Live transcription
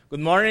Good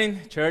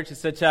morning, church.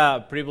 It's such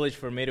a privilege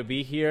for me to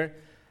be here.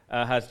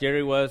 As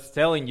Jerry was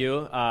telling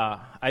you,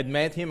 I'd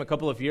met him a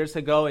couple of years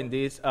ago in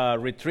this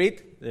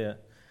retreat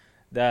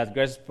that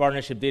Grace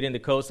Partnership did in the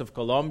coast of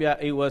Colombia.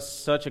 It was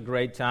such a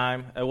great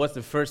time. It was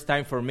the first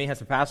time for me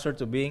as a pastor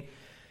to be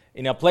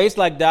in a place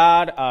like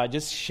that,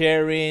 just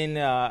sharing.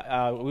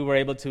 We were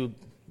able to,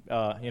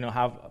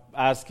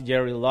 ask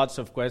Jerry lots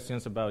of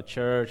questions about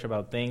church,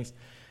 about things.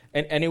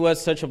 And it was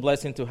such a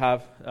blessing to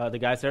have the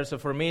guys there. So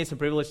for me, it's a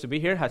privilege to be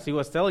here. As he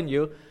was telling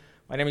you,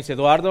 my name is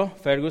Eduardo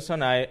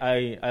Ferguson.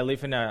 I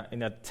live in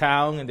a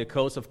town in the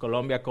coast of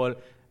Colombia called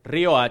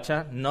Rio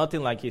Hacha.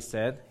 Nothing like he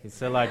said. He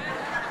said like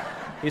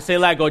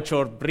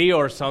Ocho Rio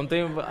or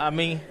something. I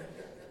mean,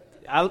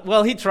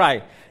 he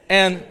tried.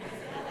 And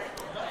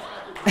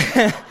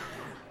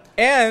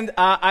and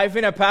I've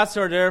been a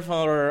pastor there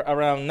for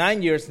around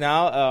 9 years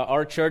now.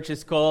 Our church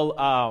is called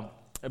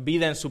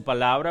Vida en su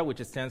Palabra,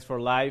 which stands for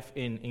Life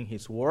in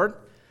His Word.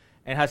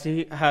 And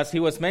as he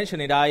was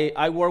mentioning,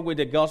 I work with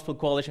the Gospel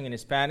Coalition in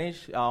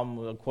Spanish. I'm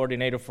a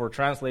coordinator for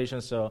translation,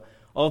 so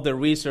all of the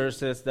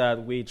resources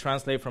that we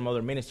translate from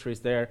other ministries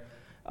there,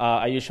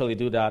 I usually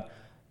do that.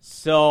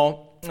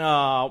 So,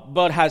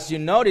 but as you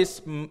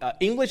notice,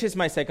 English is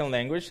my second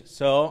language,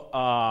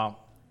 so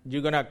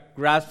you're going to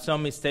grasp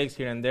some mistakes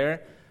here and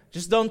there.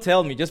 Just don't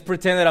tell me. Just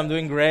pretend that I'm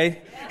doing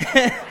great.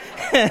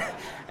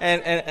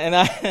 And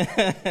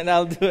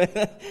I'll do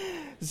it.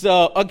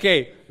 So,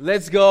 okay,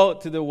 let's go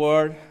to the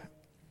Word.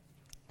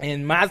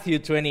 In Matthew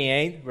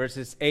 28,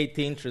 verses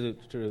 18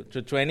 through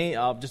 20,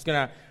 I'm just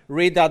going to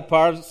read that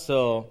part,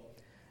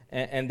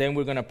 and then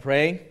we're going to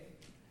pray.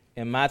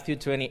 In Matthew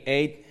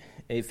 28,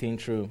 18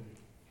 through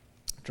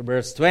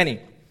verse 20.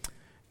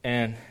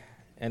 And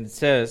it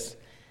says,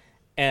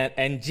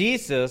 And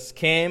Jesus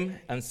came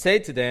and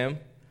said to them,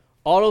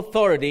 All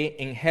authority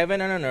in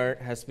heaven and on earth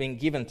has been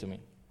given to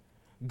me.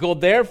 Go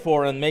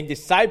therefore and make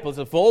disciples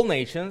of all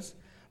nations,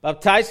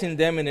 baptizing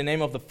them in the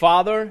name of the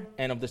Father,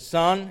 and of the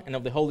Son, and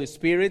of the Holy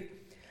Spirit,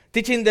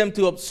 teaching them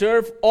to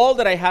observe all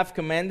that I have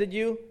commanded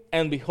you,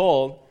 and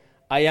behold,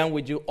 I am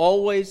with you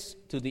always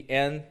to the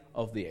end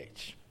of the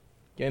age.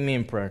 Join me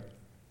in prayer.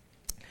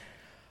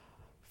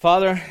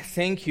 Father,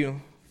 thank you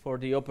for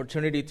the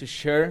opportunity to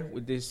share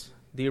with these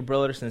dear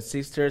brothers and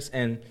sisters,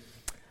 and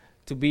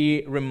to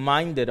be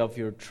reminded of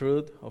your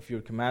truth, of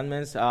your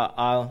commandments.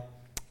 I'll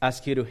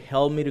ask you to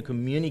help me to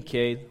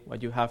communicate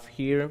what you have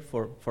here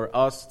for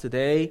us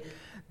today,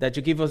 that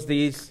you give us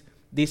this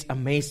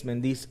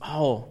amazement, this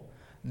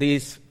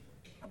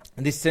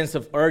sense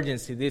of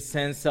urgency, this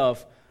sense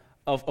of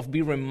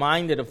being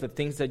reminded of the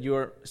things that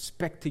you're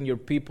expecting your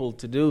people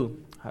to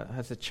do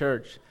as a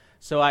church.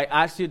 So I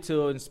ask you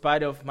to, in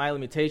spite of my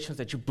limitations,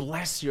 that you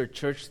bless your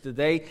church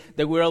today,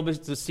 that we're able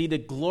to see the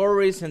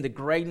glories and the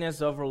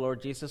greatness of our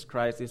Lord Jesus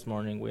Christ this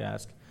morning, we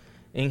ask.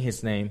 In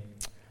His name,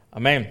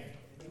 amen.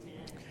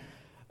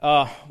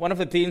 One of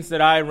the things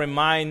that I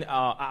remind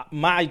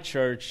my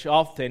church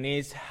often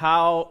is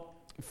how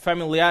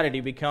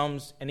familiarity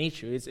becomes an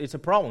issue. It's a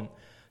problem.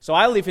 So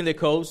I live in the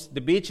coast. The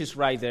beach is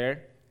right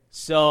there.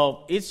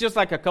 So it's just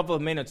like a couple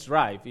of minutes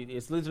drive.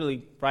 It's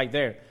literally right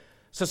there.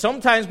 So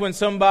sometimes when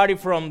somebody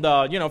from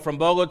from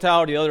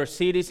Bogota or the other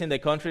cities in the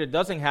country that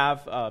doesn't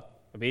have a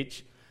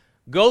beach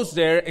goes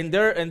there and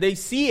they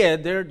see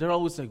it, they're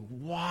always like,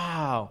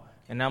 wow.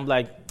 And I'm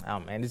like,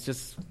 oh man, it's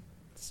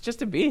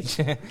just a beach.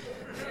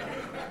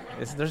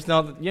 There's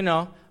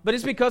no, but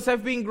it's because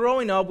I've been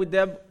growing up with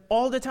them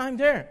all the time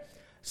there.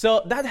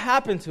 So that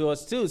happened to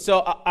us too. So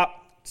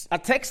a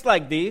text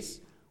like this,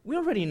 we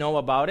already know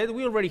about it.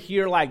 We already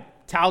hear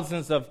like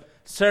thousands of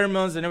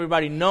sermons, and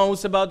everybody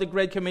knows about the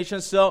Great Commission.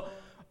 So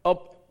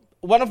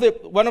one of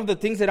the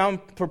things that I'm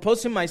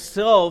proposing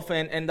myself,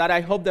 and that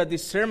I hope that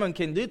this sermon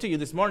can do to you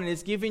this morning,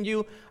 is giving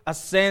you a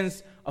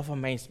sense of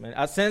amazement,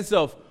 a sense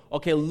of,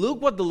 okay,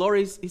 look what the Lord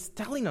is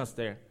telling us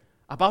there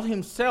about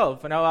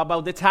Himself and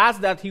about the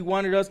task that He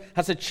wanted us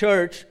as a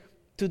church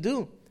to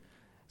do.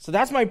 So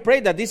that's my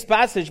prayer, that this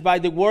passage, by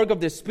the work of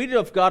the Spirit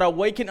of God,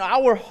 awaken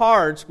our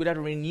hearts with a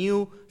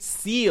renewed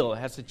zeal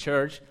as a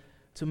church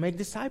to make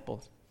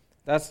disciples.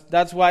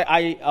 That's why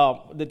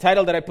the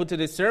title that I put to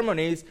this sermon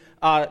is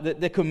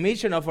the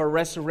commission of a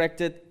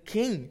resurrected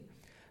King.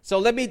 So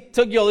let me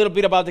tell you a little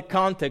bit about the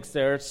context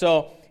there.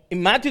 So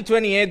in Matthew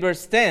 28,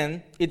 verse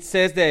 10, it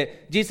says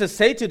that Jesus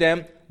said to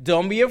them,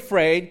 Don't be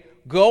afraid.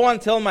 Go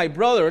and tell my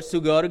brothers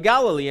to go to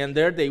Galilee, and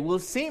there they will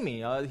see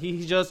me.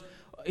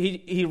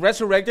 He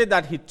resurrected,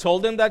 that He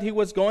told them that He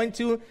was going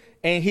to,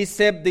 and He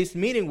set this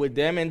meeting with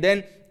them. And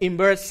then in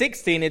verse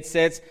 16 it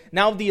says,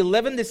 Now the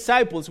 11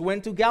 disciples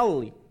went to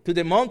Galilee, to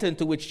the mountain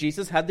to which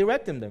Jesus had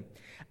directed them.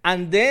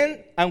 And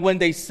when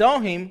they saw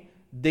Him,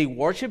 they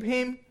worshipped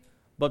Him,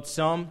 but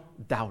some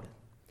doubted.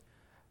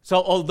 So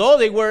although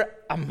they were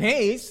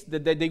amazed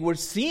that they were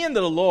seeing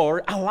the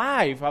Lord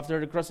alive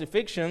after the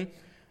crucifixion,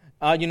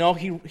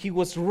 he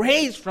was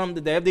raised from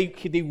the dead.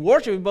 They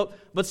worshiped Him,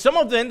 but some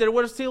of them, they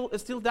were still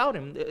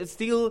doubting.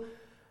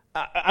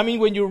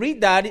 When you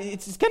read that,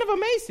 it's kind of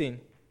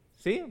amazing.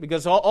 See?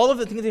 Because all of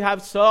the things they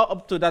have saw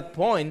up to that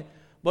point,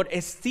 but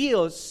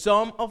still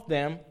some of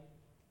them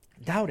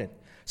doubted.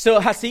 So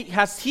has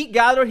he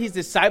gathered his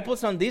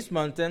disciples on this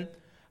mountain?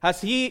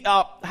 Has he,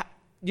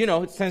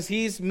 since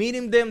he's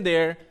meeting them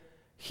there,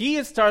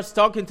 he starts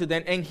talking to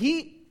them, and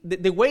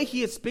the way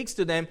he speaks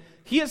to them,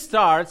 he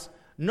starts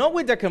not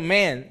with a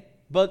command,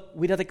 but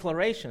with a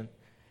declaration.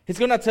 He's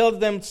going to tell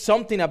them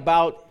something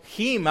about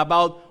him,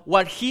 about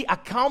what he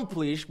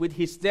accomplished with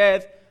his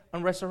death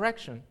and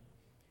resurrection.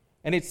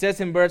 And it says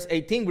in verse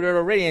 18, we read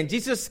already, and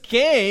Jesus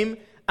came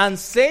and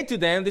said to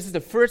them, this is the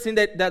first thing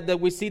that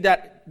we see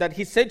that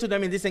he said to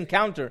them in this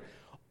encounter,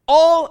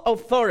 all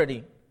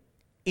authority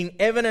in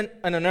heaven and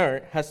on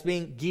earth has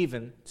been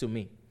given to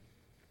me.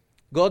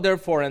 Go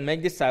therefore and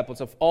make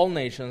disciples of all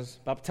nations,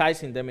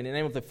 baptizing them in the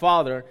name of the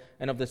Father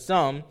and of the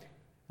Son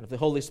and of the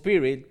Holy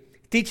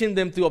Spirit, teaching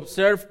them to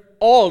observe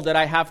all that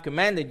I have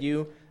commanded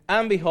you,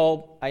 and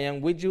behold, I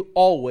am with you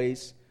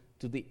always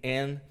to the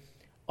end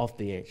of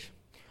the age.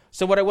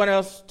 So what I want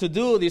us to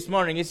do this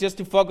morning is just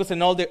to focus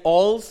on all the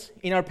alls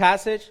in our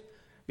passage,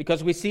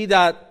 because we see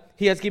that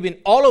he has given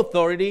all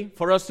authority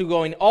for us to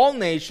go in all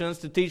nations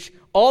to teach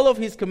all of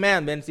his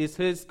commandments.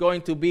 He's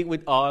going to be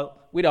with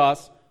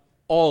us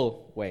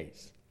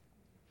always.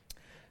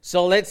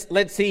 So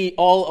let's see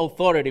all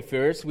authority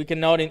first. We can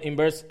note in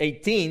verse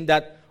 18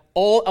 that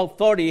all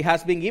authority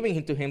has been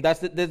given to him. That's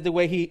the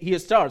way he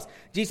starts.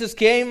 Jesus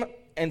came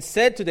and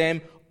said to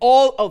them,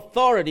 all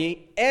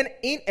authority and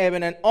in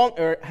heaven and on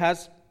earth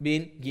has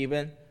been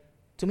given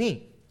to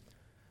me.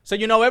 So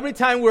every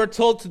time we're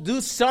told to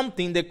do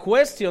something, the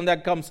question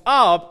that comes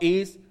up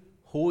is,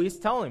 who is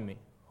telling me?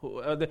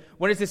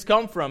 Where does this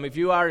come from? If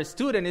you are a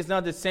student, it's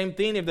not the same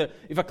thing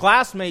if a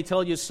classmate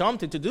tells you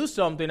something to do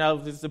something,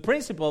 if it's the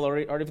principal or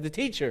if the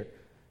teacher.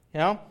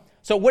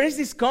 So where is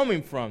this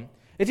coming from?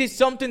 Is it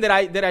something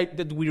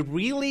that we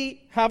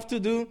really have to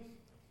do?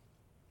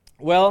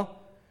 Well,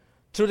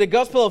 through the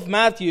Gospel of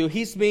Matthew,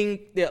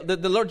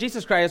 the Lord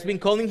Jesus Christ has been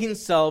calling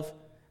himself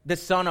the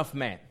Son of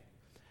Man.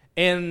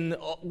 And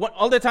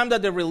all the time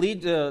that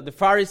the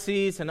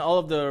Pharisees and all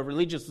of the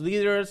religious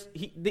leaders,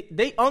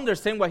 they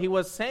understand what he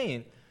was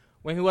saying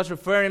when he was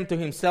referring to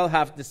himself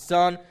as the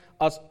Son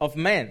of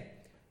Man.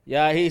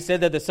 Yeah, he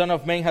said that the Son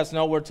of Man has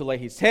nowhere to lay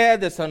his head,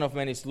 the Son of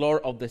Man is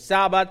Lord of the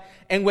Sabbath.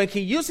 And when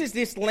he uses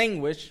this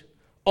language,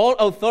 all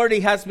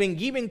authority has been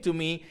given to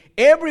me,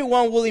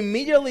 everyone will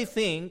immediately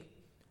think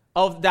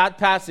of that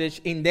passage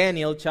in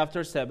Daniel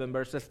chapter 7,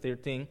 verses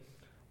 13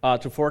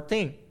 to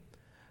 14.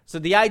 So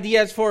the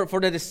idea is for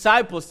the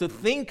disciples to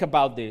think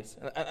about this.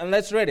 And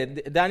let's read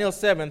it. Daniel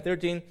 7,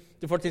 13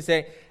 to 14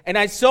 say, and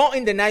I saw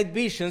in the night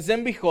visions,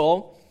 and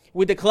behold,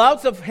 with the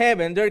clouds of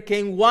heaven there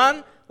came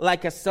one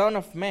like a son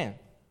of man.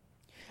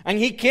 And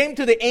he came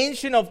to the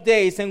Ancient of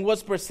Days and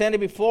was presented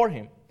before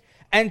him.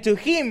 And to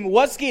him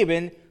was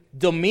given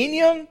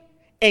dominion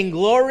and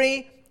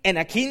glory and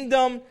a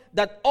kingdom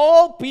that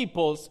all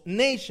peoples,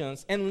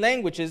 nations, and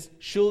languages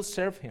should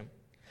serve him.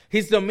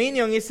 His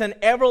dominion is an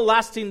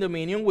everlasting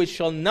dominion which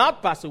shall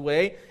not pass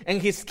away,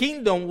 and his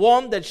kingdom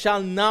one that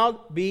shall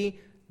not be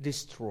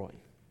destroyed.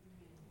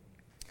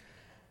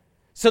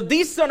 So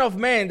this Son of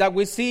Man that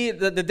we see,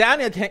 that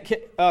Daniel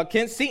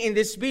can see in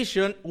this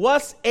vision,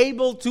 was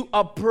able to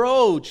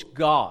approach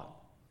God.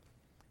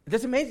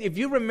 That's amazing. If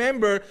you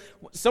remember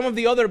some of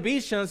the other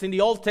visions in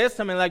the Old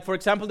Testament, like for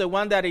example the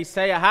one that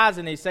Isaiah has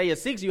in Isaiah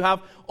 6, you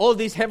have all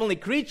these heavenly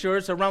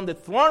creatures around the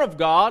throne of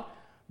God,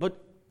 but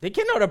they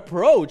cannot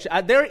approach.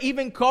 They're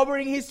even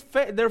covering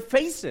their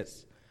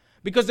faces,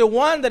 because the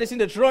one that is in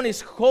the throne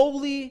is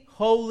holy,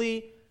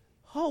 holy,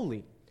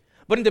 holy.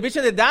 But in the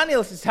vision that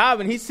Daniel is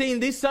having, he's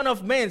seeing this Son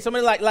of Man,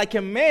 somebody like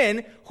a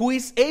man who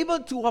is able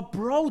to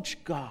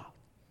approach God.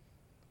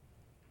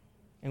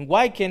 And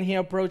why can he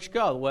approach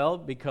God? Well,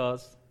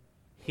 because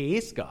he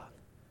is God.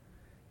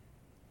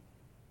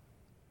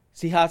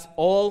 He has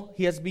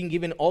been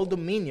given all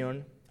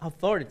dominion,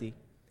 authority.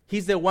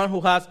 He's the one who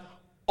has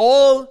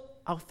all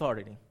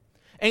authority.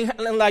 And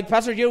like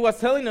Pastor Jerry was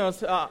telling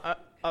us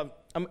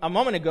a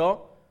moment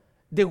ago,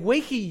 the way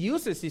he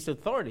uses his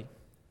authority.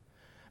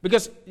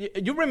 Because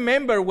you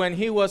remember when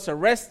he was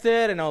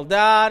arrested and all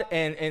that,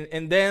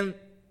 and then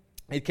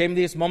it came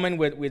this moment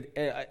with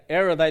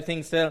Herod, I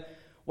think, said,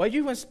 why do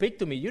you even speak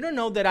to me? You don't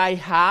know that I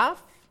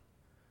have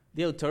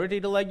the authority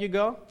to let you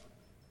go?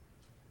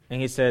 And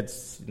he said,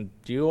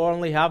 you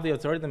only have the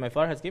authority that my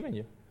Father has given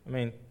you.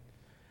 And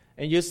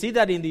you see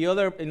that in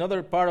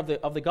another part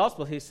of the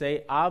gospel, he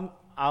say, I'm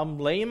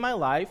laying my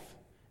life,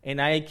 and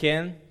I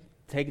can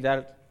take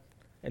that,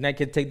 and I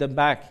can take them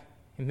back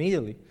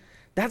immediately.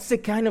 That's the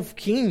kind of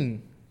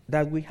king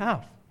that we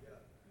have.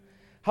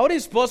 How it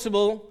is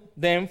possible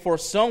then for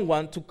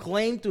someone to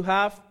claim to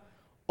have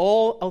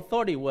all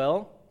authority?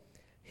 Well,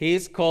 he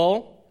is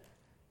called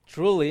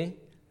truly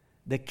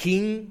the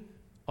King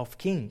of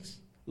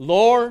Kings,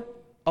 Lord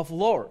of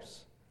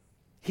Lords.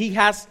 He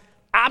has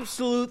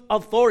absolute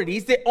authority.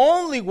 He's the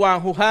only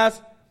one who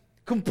has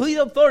complete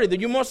authority.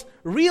 You must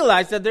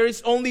realize that there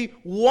is only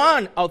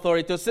one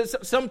authority. So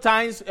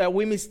sometimes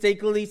we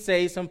mistakenly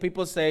say, some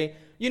people say,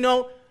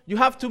 you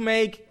have to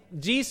make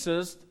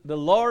Jesus the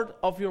Lord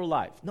of your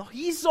life. No,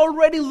 He's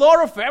already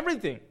Lord of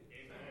everything.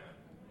 Amen.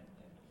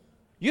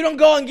 You don't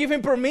go and give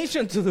Him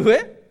permission to do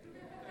it.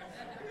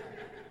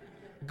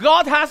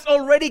 God has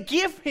already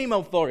given Him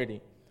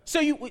authority.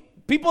 So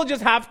people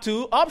just have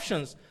two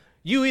options.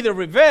 You either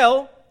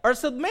rebel or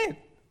submit.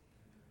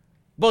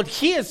 But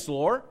He is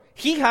Lord.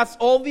 He has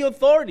all the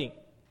authority.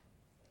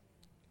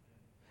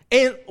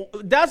 And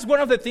that's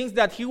one of the things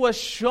that He was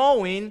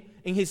showing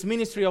in His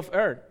ministry of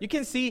earth. You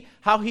can see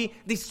how He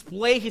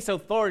displayed His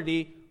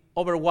authority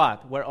over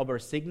what? Over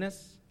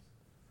sickness,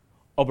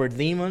 over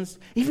demons,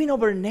 even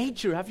over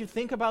nature. Have you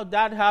think about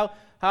that? How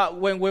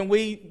when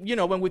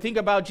we think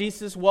about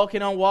Jesus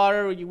walking on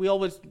water,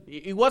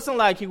 it wasn't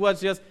like He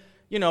was just,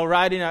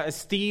 riding a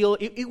steel.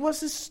 It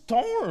was a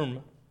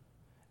storm.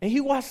 And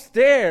He was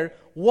there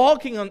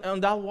walking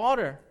on that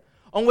water.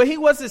 And when He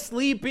was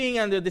sleeping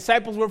and the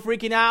disciples were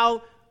freaking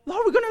out,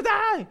 Lord, we're going to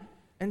die.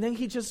 And then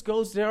He just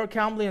goes there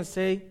calmly and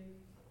say,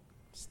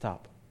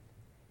 stop.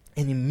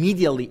 And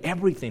immediately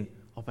everything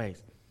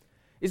obeys.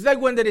 It's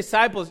like when the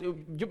disciples,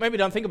 you maybe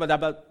don't think about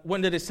that, but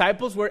when the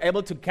disciples were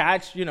able to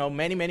catch,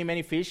 many, many,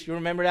 many fish, you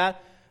remember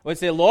that? When they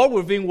say, Lord,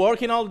 we've been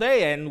working all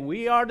day and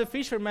we are the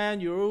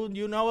fishermen,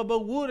 you know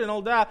about wood and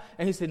all that.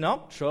 And He said,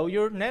 no, throw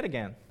your net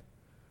again.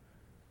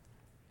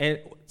 And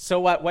so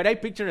what I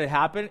picture that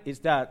happened is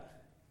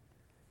that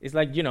it's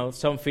like,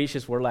 some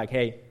fishes were like,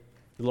 hey,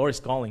 the Lord is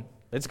calling.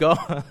 Let's go.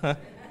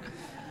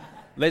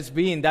 Let's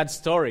be in that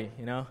story,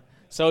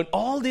 So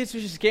all these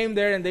fishes came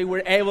there and they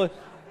were able.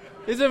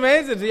 It's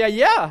amazing.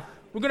 Yeah,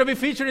 we're going to be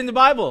featured in the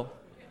Bible.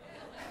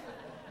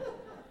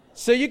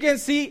 So you can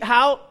see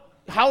how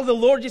the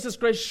Lord Jesus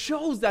Christ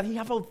shows that He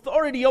has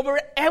authority over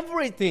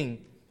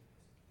everything.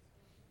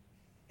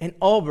 And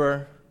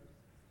over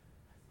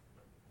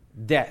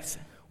death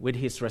with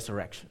His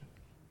resurrection.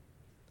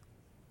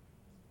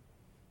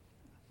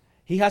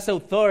 He has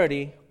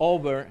authority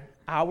over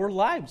our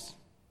lives.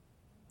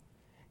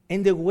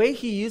 And the way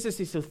He uses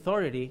His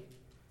authority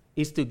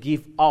is to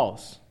give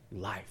us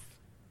life.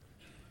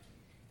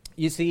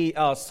 You see,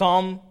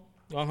 Psalm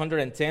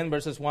 110,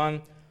 verses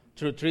 1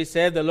 through 3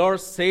 said, the Lord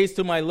says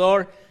to my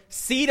Lord,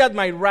 sit at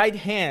my right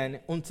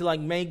hand until I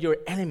make your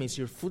enemies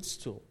your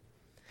footstool.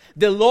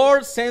 The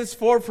Lord sends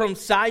forth from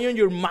Zion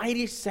your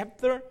mighty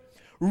scepter.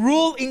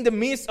 Rule in the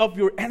midst of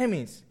your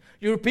enemies.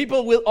 Your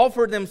people will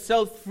offer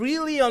themselves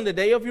freely on the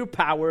day of your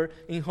power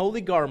in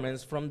holy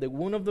garments. From the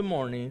womb of the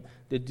morning,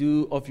 the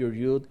dew of your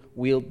youth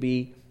will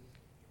be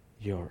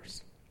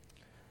yours.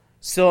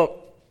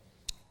 So,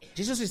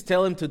 Jesus is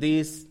telling to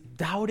these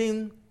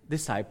doubting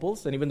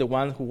disciples, and even the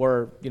ones who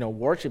were,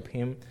 worship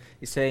Him,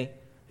 He's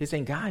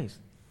saying, guys,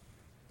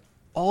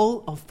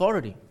 all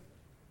authority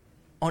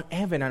on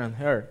heaven and on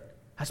earth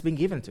has been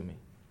given to me.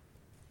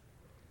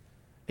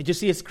 And you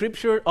see,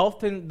 Scripture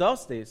often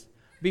does this.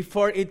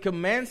 Before it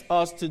commands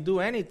us to do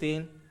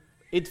anything,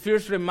 it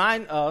first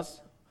reminds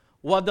us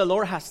what the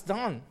Lord has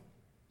done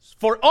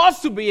for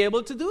us to be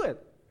able to do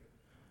it.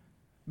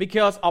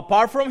 Because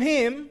apart from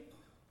Him,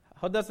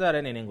 how does that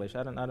end in English?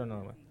 I don't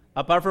know.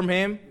 Apart from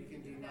Him, we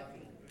can do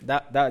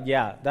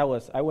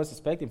nothing. I was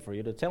expecting for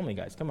you to tell me,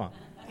 guys. Come on.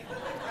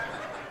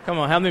 Come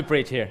on, help me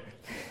preach here.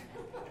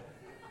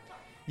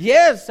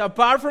 Yes,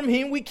 apart from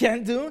Him, we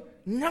can do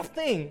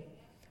nothing.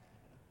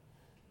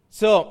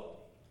 So,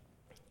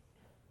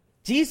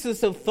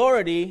 Jesus'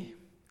 authority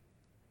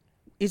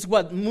is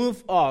what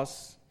moved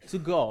us to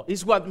go.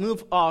 It's what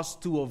moved us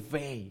to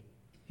obey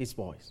His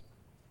voice.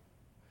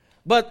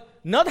 But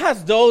not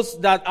as those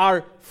that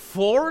are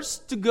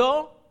forced to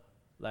go.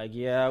 Like,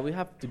 yeah, we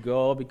have to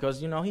go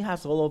because, He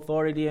has all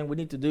authority and we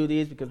need to do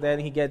this because then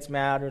He gets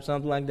mad or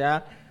something like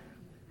that.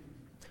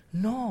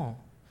 No.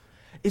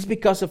 It's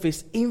because of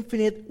His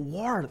infinite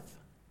worth.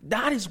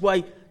 That is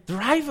why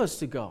drives us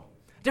to go.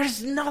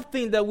 There's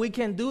nothing that we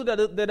can do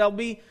that'll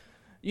be,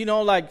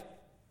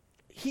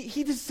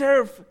 He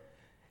deserves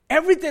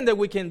everything that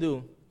we can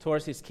do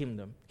towards His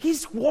kingdom.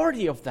 He's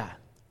worthy of that.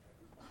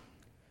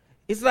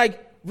 It's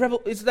like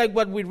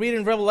what we read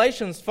in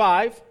Revelations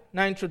 5,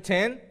 9 through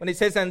 10, when it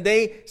says, and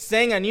they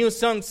sang a new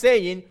song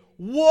saying,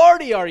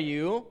 worthy are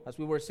you, as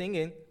we were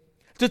singing,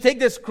 to take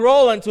the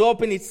scroll and to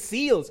open its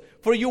seals,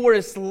 for you were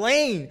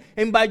slain,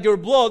 and by your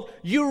blood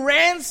you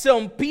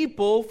ransomed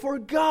people for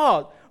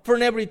God,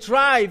 from every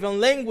tribe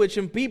and language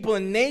and people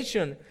and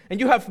nation. And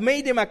you have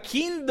made them a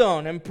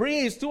kingdom and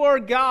priests to our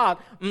God,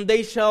 and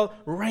they shall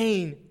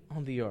reign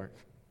on the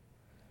earth.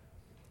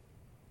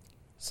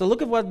 So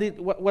look at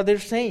what they're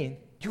saying.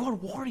 You are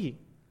worthy.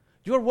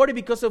 You are worthy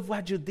because of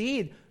what you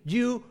did.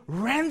 You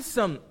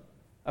ransomed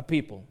a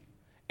people.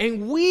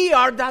 And we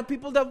are that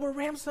people that were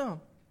ransomed.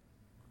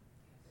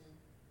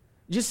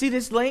 You see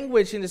this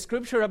language in the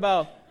Scripture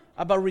about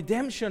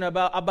redemption,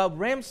 about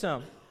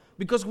ransom,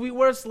 because we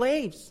were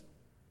slaves.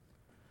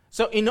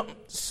 So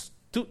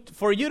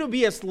for you to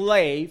be a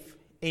slave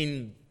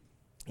in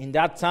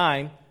that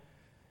time,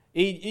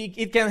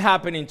 it can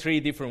happen in three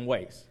different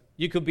ways.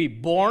 You could be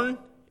born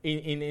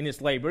in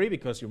slavery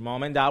because your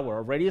mom and dad were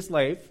already a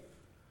slave.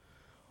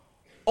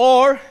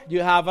 Or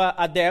you have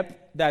a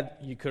debt that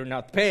you could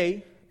not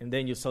pay, and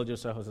then you sold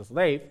yourself as a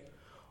slave.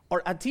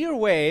 Or a tier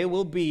way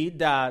will be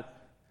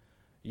that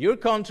your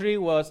country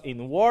was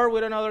in war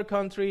with another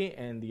country,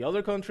 and the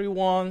other country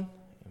won,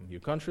 and your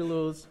country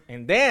lose,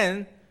 and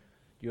then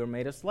you're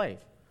made a slave.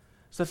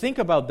 So think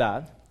about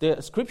that.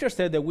 The scripture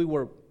said that we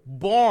were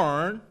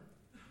born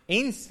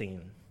in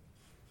sin.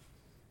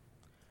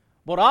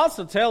 But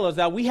also tell us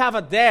that we have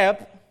a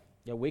debt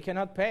that we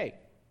cannot pay.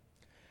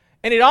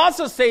 And it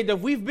also says that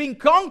we've been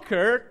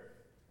conquered.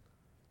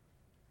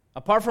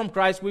 Apart from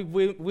Christ,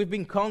 we've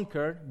been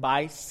conquered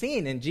by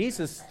sin. And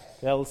Jesus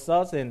tells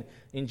us in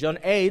John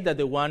 8 that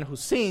the one who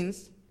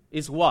sins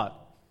is what?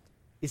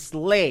 A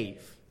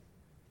slave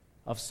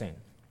of sin.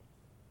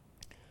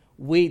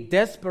 We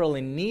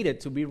desperately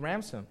needed to be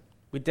ransomed.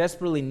 We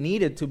desperately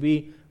needed to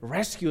be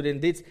rescued.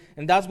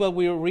 And that's what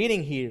we're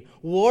reading here.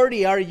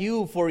 Worthy are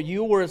you, for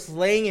you were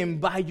slain,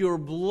 and by your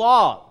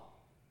blood.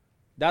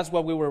 That's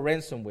what we were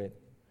ransomed with.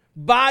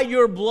 By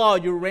your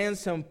blood, you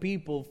ransomed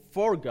people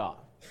for God.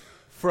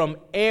 From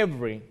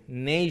every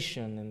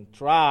nation and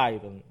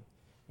tribe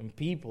and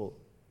people.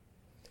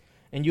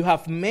 And you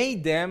have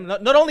made them,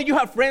 not only you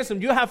have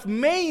ransomed, you have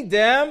made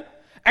them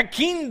a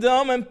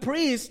kingdom and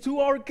priests to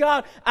our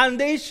God, and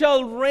they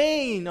shall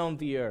reign on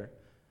the earth.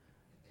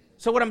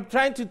 So what I'm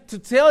trying to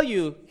tell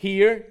you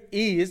here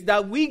is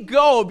that we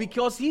go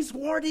because He's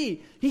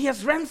worthy. He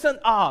has ransomed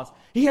us.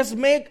 He has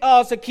made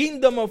us a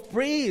kingdom of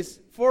priests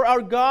for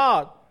our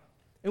God.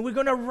 And we're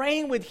going to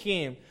reign with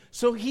Him.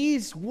 So He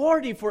is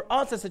worthy for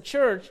us as a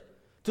church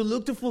to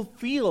look to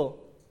fulfill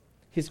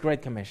His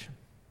great commission.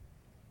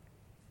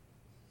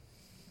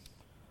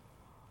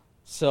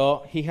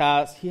 So He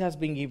has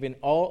been given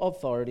all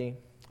authority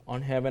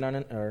on heaven and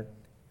on earth.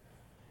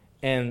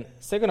 And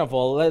second of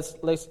all,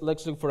 let's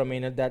look for a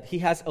minute that He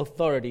has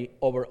authority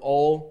over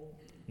all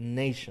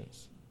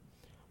nations.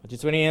 Matthew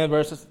 28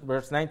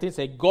 verse 19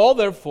 says, "Go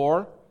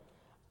therefore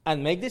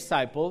and make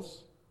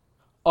disciples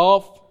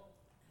of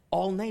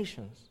all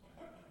nations."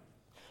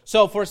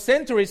 So for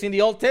centuries in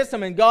the Old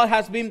Testament, God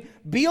has been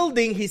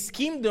building His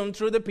kingdom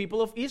through the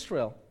people of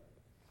Israel.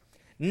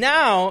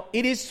 Now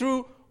it is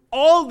through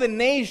all the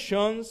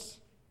nations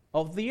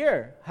of the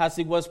earth, as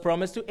it was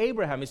promised to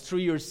Abraham. It's through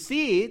your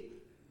seed,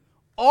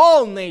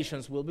 all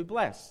nations will be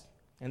blessed.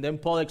 And then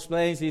Paul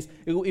explains it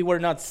were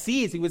not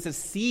seeds, it was a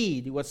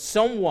seed. It was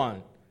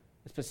someone,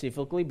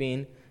 specifically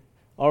being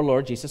our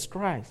Lord Jesus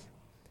Christ.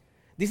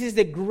 This is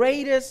the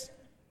greatest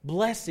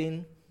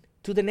blessing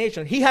to the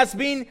nation. He has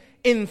been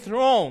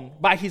enthroned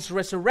by His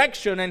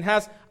resurrection and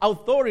has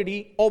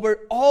authority over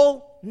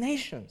all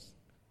nations.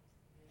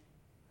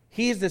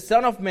 He is the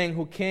Son of Man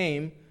who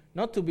came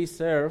not to be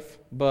served,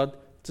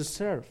 but to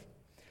serve.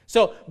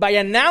 So, by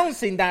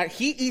announcing that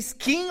He is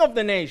King of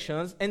the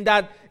nations and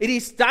that it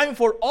is time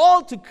for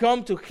all to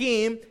come to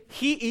Him,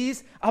 He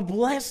is a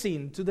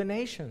blessing to the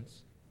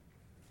nations.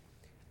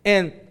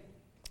 And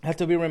I have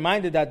to be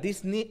reminded that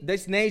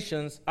these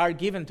nations are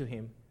given to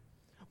Him.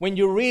 When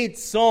you read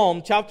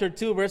Psalm chapter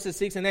 2, verses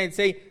 6 and 8,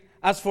 say,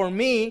 "As for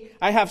me,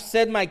 I have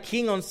set my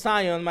king on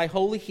Zion, my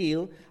holy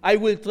hill. I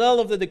will tell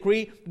of the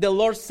decree. The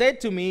Lord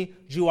said to me,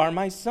 you are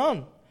my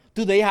son.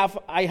 Today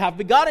I have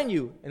begotten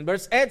you." And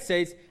verse 8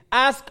 says,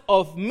 "Ask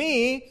of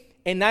me,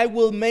 and I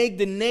will make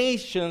the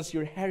nations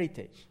your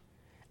heritage,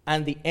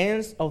 and the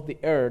ends of the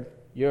earth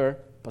your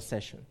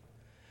possession."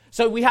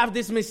 So we have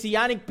this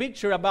messianic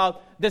picture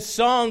about the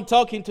Son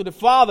talking to the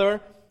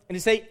Father, and He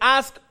say,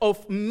 "Ask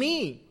of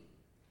me,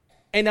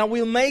 and I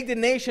will make the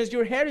nations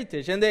your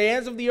heritage, and the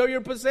ends of the earth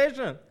your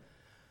possession."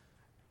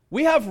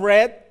 We have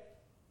read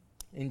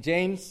in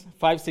James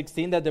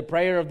 5:16 that the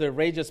prayer of the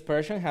righteous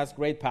person has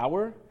great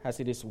power as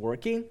it is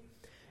working.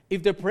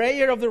 If the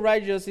prayer of the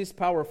righteous is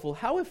powerful,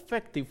 how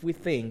effective we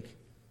think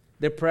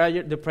the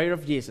prayer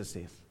of Jesus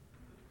is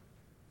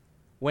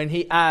when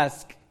He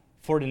asked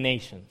for the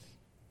nations?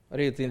 What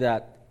do you think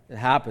that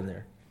happened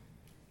there?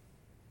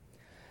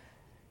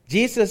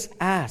 Jesus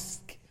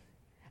asked,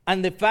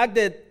 and the fact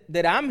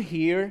that I'm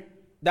here,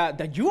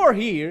 that you are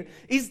here,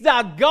 is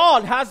that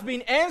God has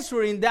been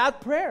answering that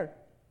prayer.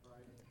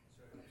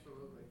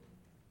 Absolutely.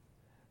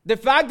 The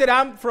fact that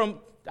I'm from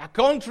a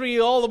country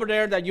all over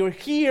there, that you're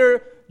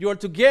here, you're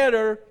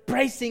together,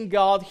 praising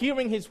God,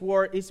 hearing His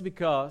word, is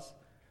because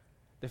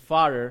the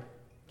Father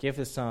gave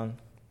the Son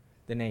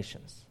the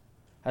nations,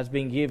 has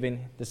been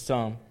given the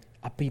Son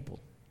a people.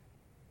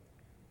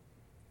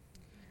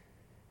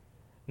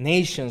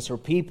 Nations or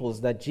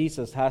peoples that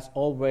Jesus has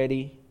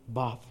already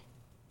bought.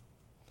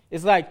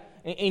 It's like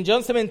in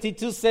John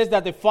 17:2 says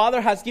that the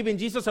Father has given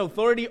Jesus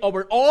authority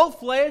over all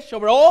flesh,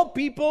 over all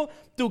people,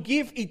 to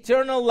give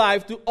eternal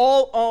life to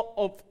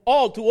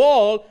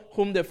all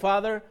whom the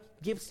Father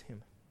gives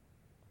Him.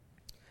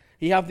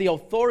 He has the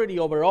authority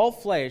over all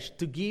flesh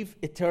to give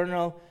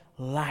eternal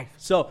life.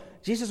 So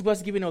Jesus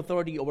was given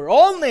authority over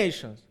all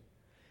nations.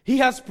 He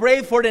has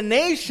prayed for the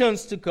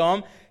nations to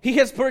come. He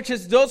has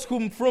purchased those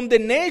whom from the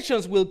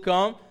nations will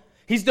come.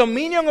 His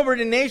dominion over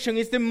the nation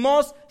is the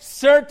most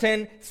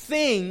certain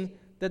thing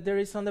that there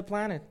is on the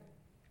planet.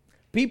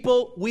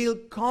 People will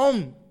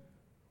come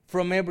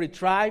from every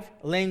tribe,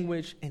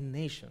 language, and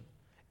nation.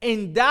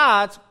 And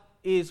that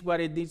is what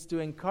it needs to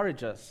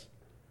encourage us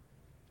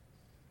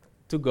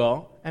to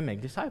go and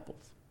make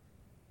disciples.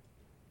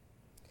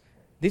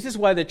 This is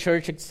why the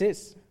church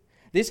exists.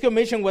 This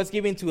commission was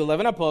given to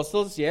 11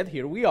 apostles, yet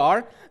here we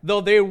are. Though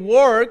their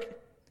work,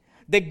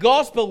 the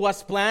gospel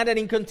was planted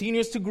and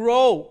continues to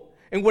grow.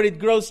 And where it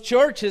grows,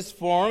 churches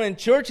form, and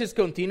churches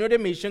continue the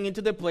mission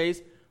into the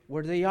place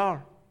where they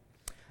are.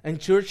 And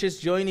churches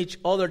join each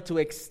other to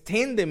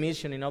extend the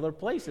mission in other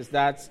places.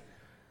 That's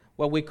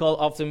what we call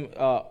often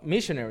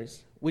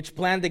missionaries, which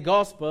plant the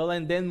gospel,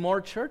 and then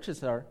more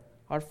churches are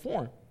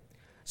formed.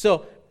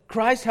 So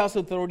Christ has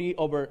authority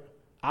over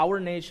our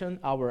nation,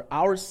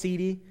 our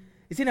city.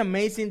 Isn't it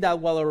amazing that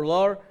while our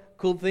Lord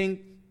could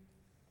think,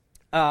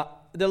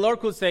 the Lord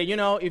could say,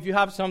 if you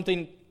have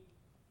something,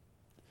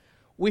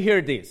 we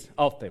hear this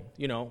often,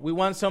 we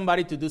want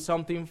somebody to do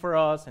something for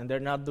us and they're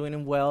not doing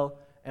it well.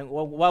 And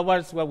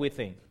what's what we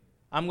think?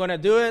 I'm going to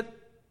do it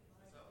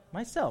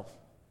myself.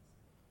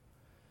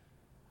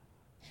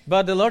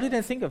 But the Lord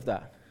didn't think of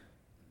that.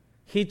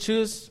 He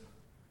chose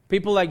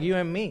people like you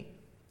and me.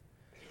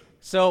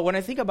 So when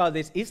I think about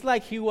this, it's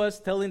like he was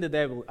telling the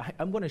devil,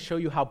 I'm going to show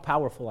you how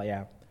powerful I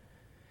am.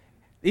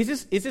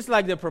 Is this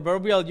like the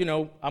proverbial,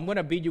 I'm going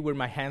to beat you with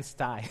my hands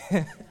tied.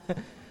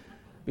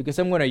 Because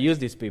I'm going to use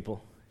these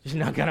people.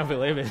 You're not going to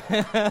believe it.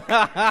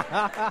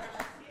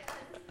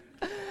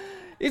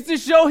 It's to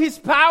show his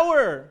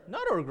power,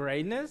 not our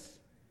greatness.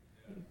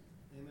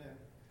 Amen.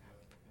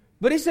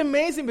 But it's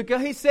amazing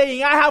because he's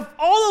saying, I have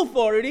all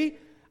authority,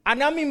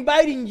 and I'm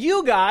inviting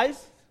you guys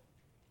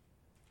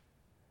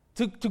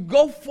to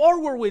go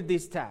forward with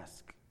this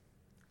task,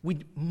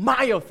 with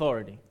my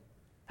authority.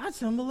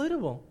 That's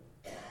unbelievable.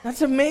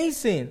 That's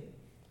amazing.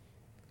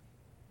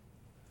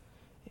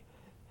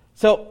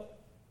 So,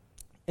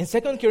 in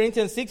 2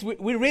 Corinthians 6,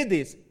 we read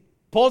this.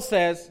 Paul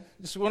says,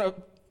 just want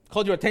to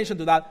call your attention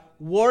to that,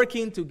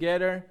 working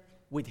together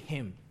with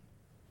him.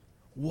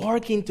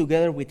 Working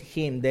together with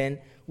him, then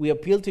we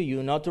appeal to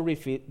you not to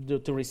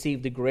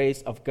receive the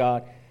grace of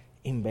God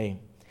in vain.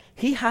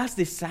 He has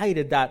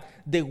decided that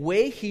the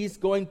way he's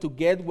going to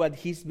get what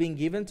he's been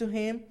given to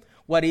him,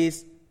 what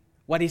is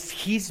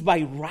his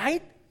by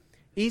right,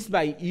 is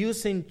by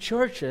using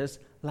churches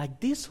like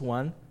this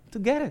one to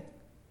get it.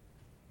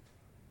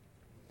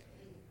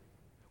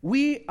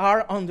 We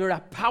are under a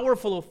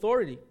powerful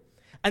authority.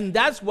 And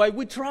that's why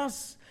we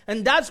trust.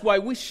 And that's why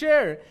we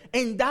share.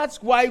 And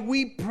that's why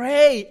we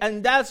pray.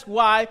 And that's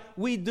why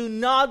we do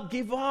not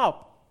give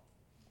up.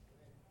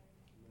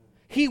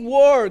 He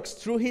works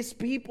through his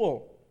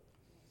people.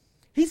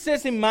 He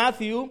says in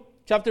Matthew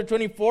chapter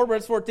 24,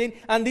 verse 14,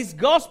 and this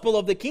gospel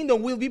of the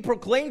kingdom will be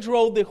proclaimed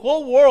throughout the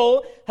whole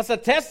world as a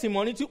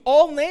testimony to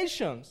all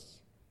nations.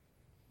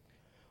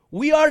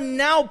 We are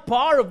now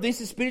part of this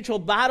spiritual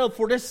battle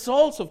for the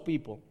souls of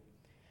people.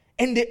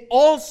 And the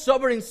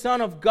all-sovereign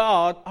Son of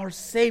God, our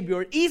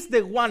Savior, is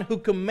the one who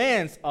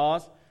commands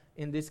us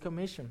in this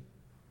commission.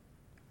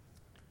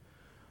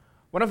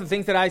 One of the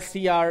things that I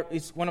see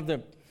is one of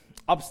the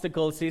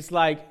obstacles is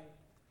like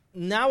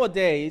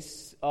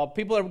nowadays,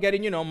 people are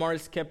getting, more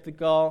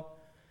skeptical.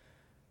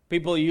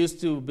 People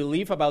used to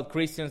believe about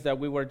Christians that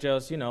we were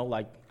just,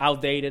 like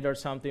outdated or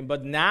something.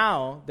 But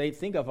now they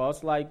think of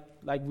us like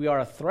we are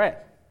a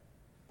threat.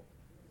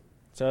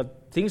 So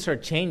things are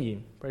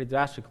changing pretty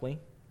drastically.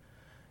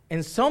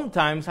 And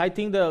sometimes I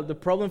think the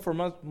problem for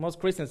most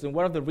Christians, and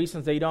one of the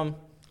reasons they don't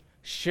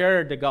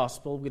share the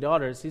gospel with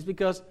others, is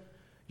because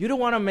you don't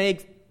want to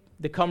make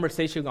the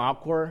conversation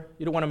awkward.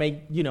 You don't want to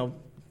make,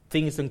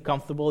 things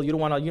uncomfortable. You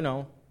don't want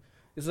to,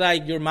 it's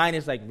like your mind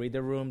is like, read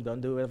the room, don't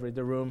do it, read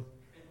the room.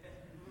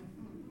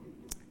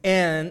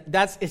 And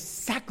that's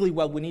exactly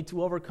what we need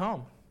to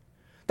overcome.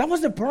 That was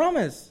the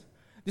promise.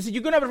 They said,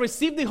 you're going to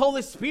receive the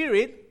Holy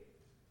Spirit,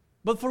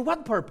 but for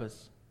what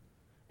purpose?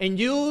 And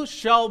you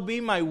shall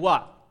be my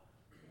what?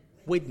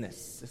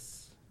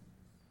 Witnesses.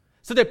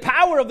 So the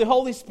power of the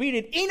Holy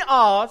Spirit in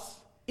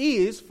us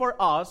is for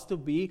us to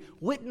be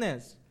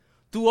witness,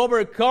 to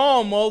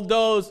overcome all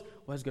those,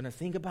 what's going to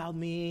think about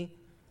me,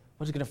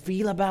 what's going to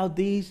feel about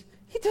this.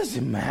 It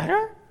doesn't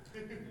matter.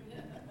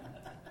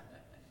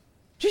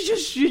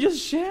 You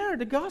just share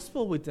the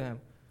gospel with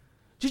them.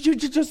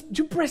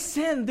 You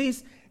present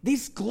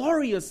this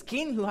glorious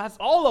King who has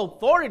all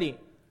authority.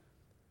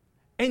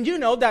 And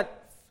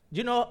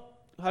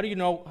how do you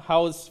know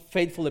how is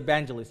faithful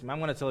evangelism? I'm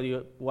going to tell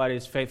you what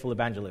is faithful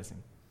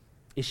evangelism.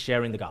 It's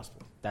sharing the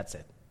gospel. That's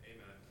it.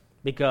 Amen.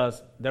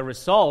 Because the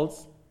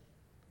results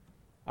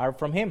are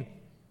from him.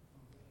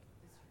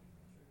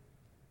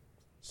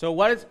 So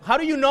how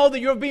do you know that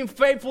you're being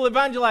faithful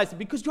evangelizing?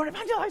 Because you're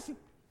evangelizing.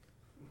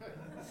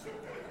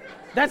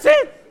 That's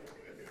it.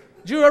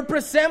 You are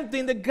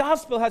presenting the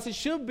gospel as it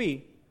should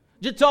be.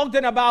 You're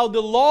talking about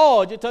the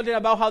law. You're talking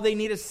about how they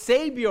need a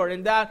Savior,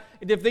 and that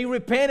if they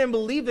repent and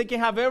believe, they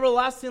can have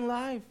everlasting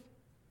life.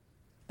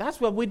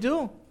 That's what we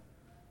do.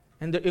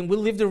 And we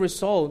leave the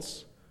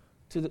results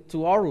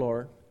to our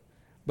Lord.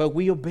 But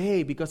we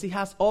obey because he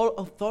has all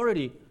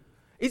authority.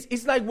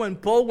 It's like when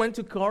Paul went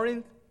to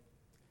Corinth,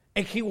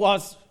 and he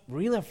was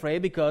really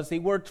afraid because they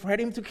were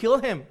threatening to kill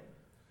him.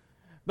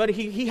 But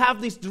he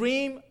had this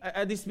dream,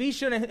 this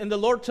vision, and the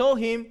Lord told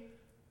him,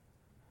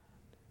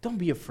 don't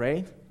be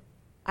afraid.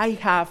 I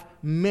have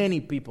many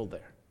people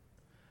there.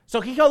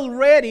 So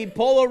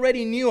Paul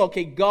already knew,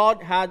 okay,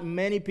 God had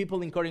many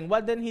people in Corinth.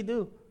 What did he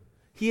do?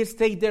 He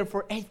stayed there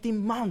for 18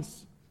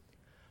 months.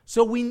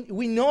 So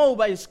we know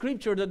by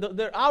Scripture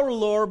that our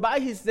Lord, by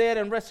His death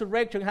and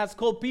resurrection, has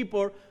called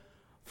people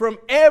from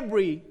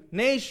every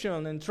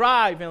nation and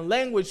tribe and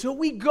language. So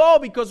we go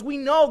because we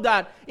know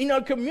that in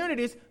our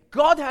communities,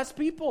 God has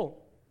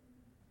people.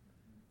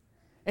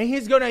 And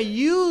He's going to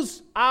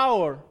use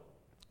our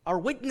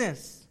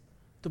witness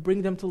to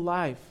bring them to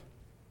life.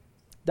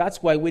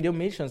 That's why we do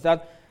missions.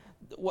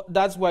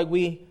 That's why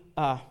we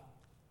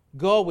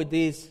go with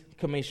this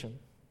commission.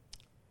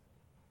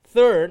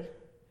 Third,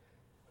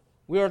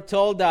 we are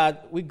told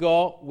that we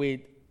go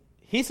with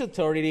His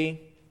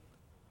authority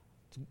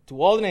to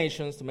all the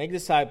nations, to make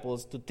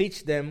disciples, to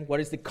teach them what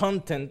is the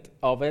content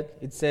of it.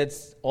 It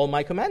says, all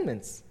my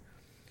commandments.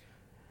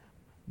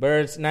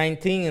 Verse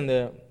 19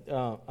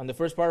 on the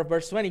first part of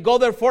verse 20. Go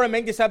therefore and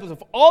make disciples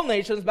of all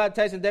nations,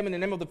 baptizing them in the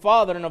name of the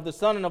Father and of the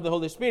Son and of the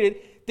Holy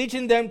Spirit,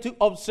 teaching them to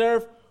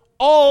observe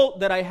all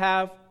that I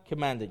have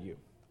commanded you.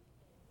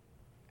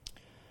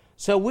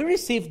 So we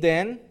receive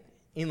then,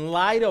 in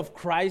light of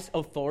Christ's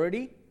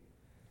authority,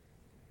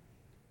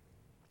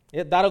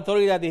 that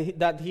authority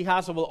that He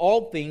has over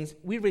all things,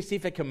 we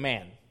receive a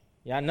command.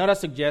 Yeah, not a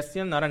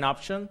suggestion, not an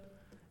option.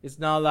 It's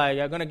not like,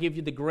 I'm going to give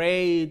you the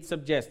great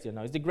suggestion.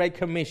 No, it's the great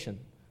commission.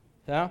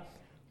 Yeah?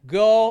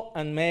 Go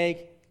and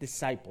make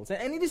disciples.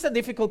 And it is a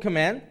difficult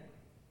command,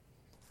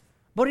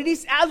 but it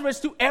is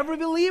addressed to every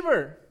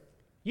believer.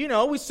 You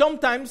know, we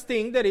sometimes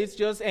think that it's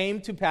just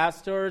aimed to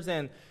pastors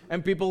and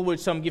people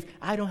with some gift.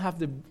 I don't have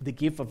the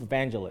gift of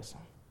evangelism.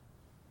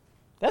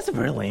 That's a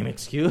very lame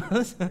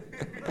excuse.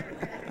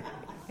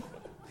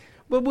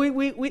 But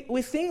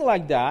we think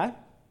like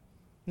that.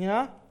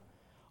 Yeah?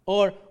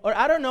 Or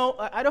I don't know,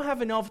 I don't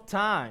have enough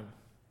time.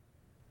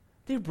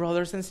 Dear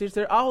brothers and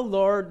sisters, our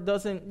Lord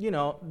doesn't,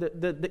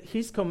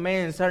 His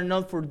commands are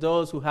not for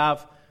those who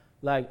have,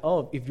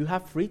 if you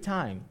have free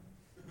time,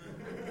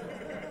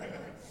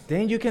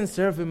 then you can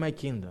serve in my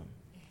kingdom.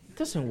 It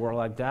doesn't work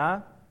like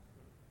that.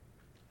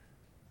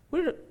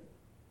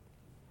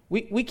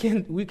 We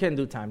can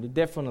do time. We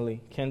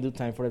definitely can do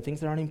time for the things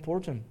that are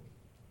important.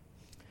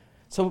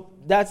 So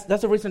that's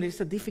the reason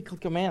it's a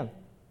difficult command.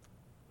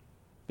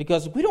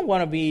 Because we don't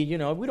want to be,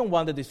 we don't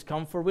want the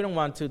discomfort. We don't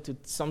want to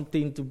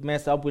something to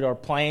mess up with our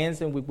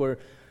plans and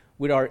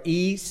with our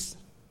ease.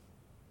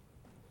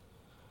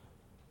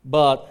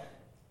 But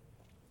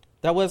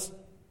it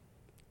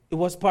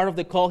was part of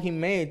the call He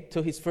made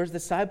to His first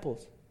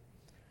disciples.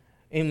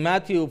 In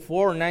Matthew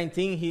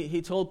 4:19,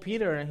 he told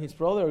Peter and his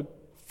brother,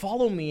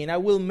 follow me and I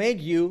will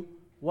make you,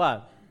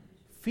 what?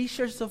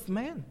 Fishers of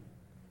men.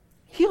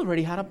 He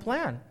already had a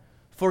plan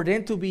for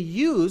them to be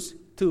used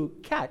to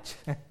catch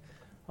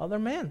other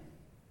men.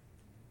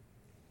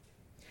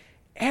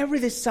 Every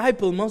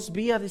disciple must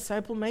be a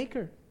disciple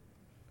maker.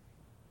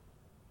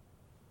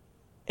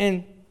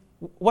 And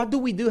what do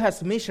we do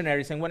as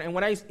missionaries? And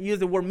when I use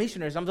the word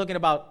missionaries, I'm talking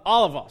about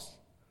all of us.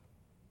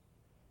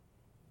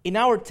 In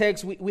our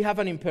text, we have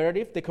an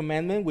imperative, the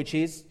commandment, which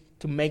is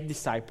to make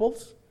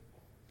disciples.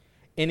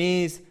 And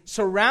is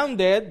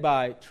surrounded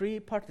by 3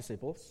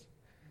 participles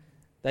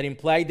that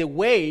imply the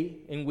way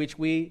in which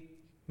we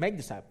make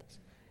disciples.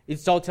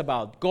 It talks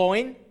about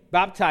going,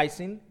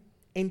 baptizing,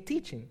 and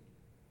teaching.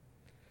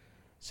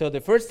 So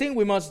the first thing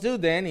we must do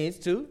then is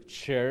to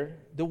share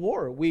the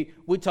word. We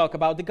talk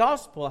about the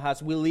gospel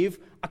as we live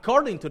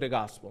according to the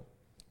gospel.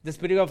 The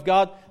Spirit of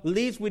God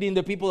lives within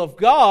the people of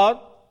God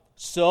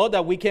so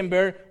that we can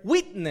bear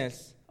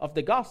witness of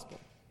the gospel.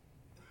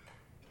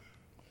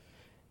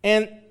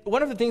 And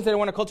one of the things that I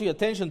want to call to your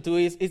attention to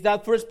is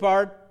that first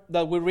part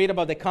that we read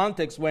about the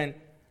context when,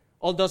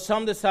 although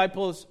some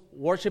disciples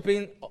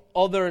worshiping,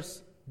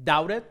 others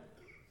doubted.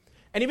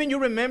 And even you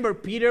remember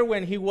Peter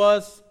when he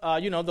was,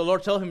 the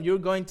Lord told him, you're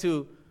going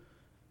to,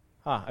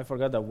 I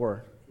forgot that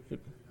word.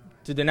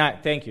 To deny,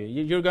 thank you.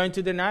 You're going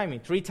to deny me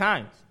 3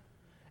 times.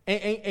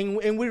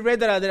 And we read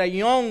that a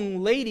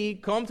young lady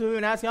come to him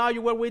and asked him,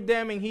 you were with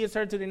them, and he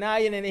started to deny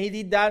it, and he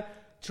did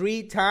that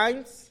 3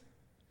 times.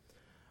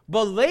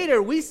 But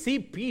later we see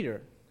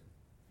Peter,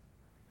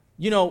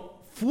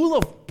 full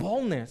of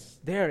boldness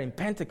there in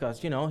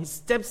Pentecost. He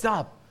steps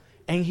up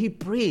and he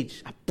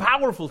preached a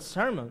powerful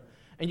sermon.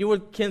 And you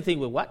can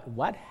think, well,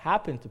 what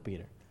happened to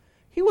Peter?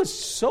 He was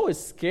so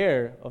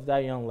scared of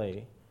that young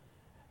lady.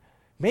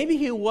 Maybe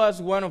he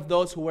was one of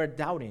those who were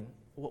doubting.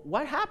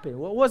 What happened?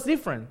 What was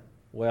different?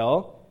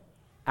 Well,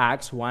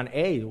 Acts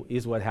 1:8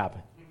 is what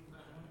happened.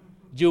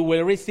 You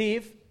will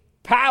receive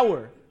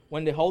power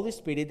when the Holy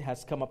Spirit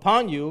has come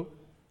upon you,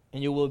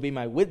 and you will be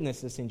my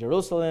witnesses in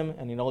Jerusalem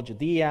and in all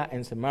Judea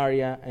and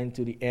Samaria and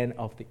to the end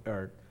of the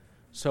earth.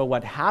 So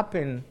what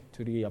happened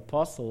to the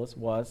apostles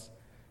was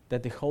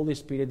that the Holy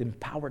Spirit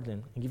empowered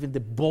them and gave them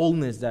the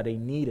boldness that they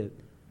needed.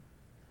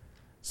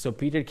 So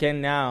Peter can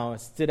now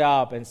stand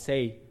up and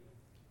say,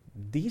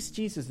 this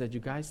Jesus that you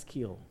guys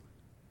killed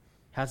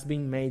has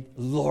been made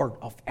Lord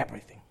of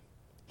everything.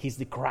 He's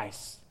the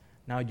Christ.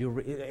 Now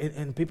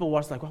and people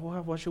was like, well,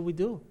 what should we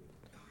do?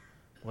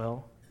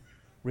 Well,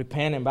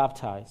 repent and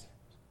baptize.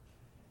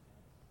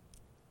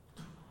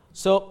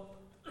 So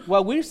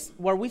what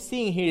we're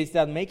seeing here is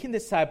that making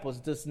disciples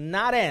does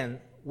not end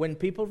when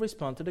people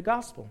respond to the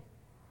gospel.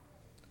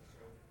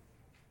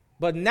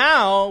 But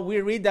now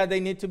we read that they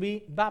need to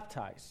be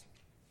baptized.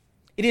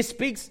 It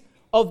speaks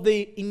of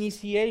the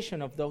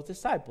initiation of those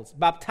disciples,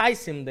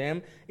 baptizing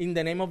them in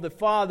the name of the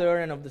Father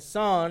and of the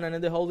Son and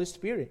of the Holy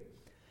Spirit.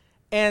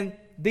 And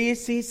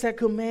this is a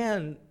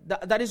command.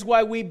 That is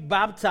why we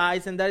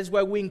baptize, and that is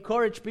why we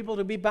encourage people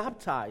to be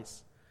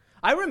baptized.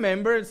 I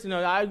remember,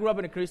 I grew up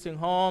in a Christian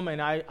home,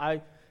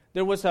 and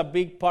there was a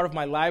big part of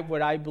my life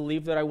where I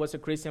believed that I was a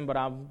Christian, but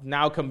I'm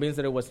now convinced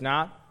that it was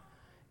not.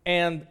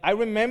 And I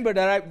remember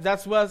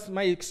that was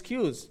my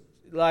excuse.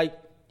 Like,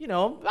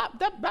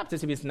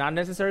 baptism is not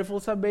necessary for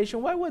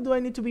salvation. Why do I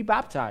need to be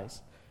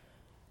baptized?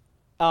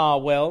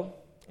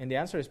 And the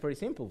answer is pretty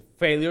simple.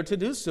 Failure to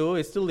do so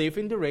is to live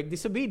in direct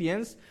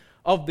disobedience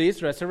of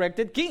this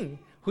resurrected King,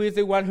 who is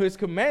the one who is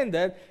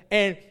commanded.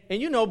 And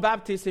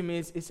baptism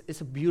is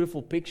a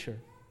beautiful picture.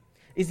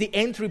 It's the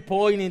entry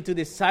point into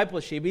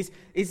discipleship.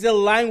 It's the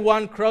line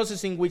one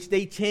crosses in which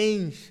they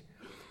change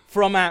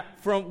from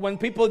when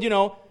people,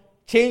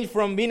 change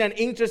from being an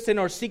interested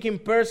or seeking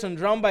person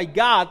drawn by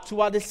God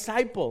to a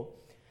disciple.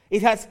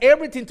 It has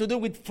everything to do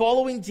with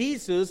following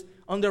Jesus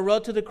on the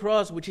road to the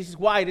cross, which is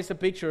why it is a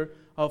picture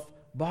of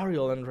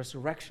burial and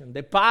resurrection.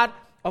 The path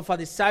of a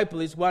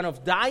disciple is one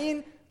of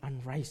dying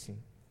and rising.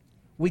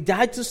 We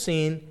die to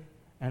sin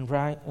and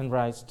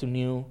rise to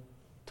new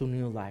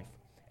life.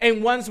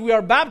 And once we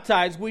are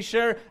baptized, we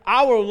share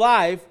our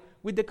life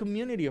with the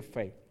community of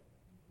faith.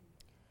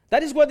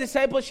 That is what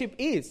discipleship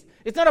is.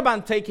 It's not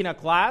about taking a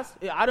class.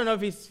 I don't know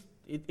if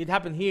it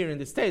happened here in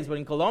the States, but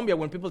in Colombia,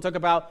 when people talk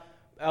about,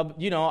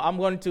 I'm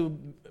going to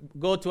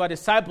go to a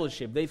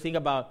discipleship, they think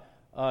about,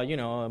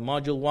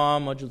 module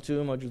 1, module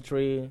 2, module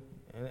 3,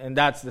 and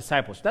that's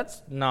discipleship.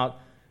 That's not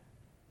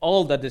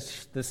all that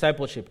this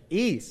discipleship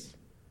is.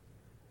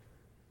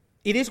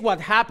 It is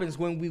what happens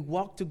when we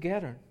walk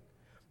together,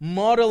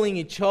 modeling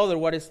each other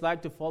what it's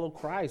like to follow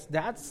Christ.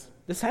 That's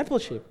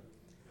discipleship.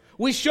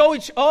 We show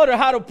each other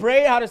how to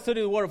pray, how to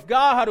study the Word of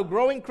God, how to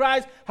grow in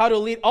Christ, how to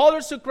lead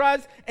others to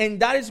Christ, and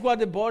that is what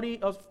the body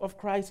of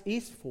Christ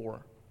is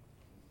for.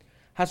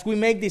 As we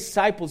make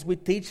disciples, we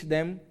teach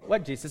them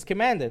what Jesus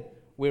commanded.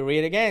 We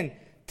read again,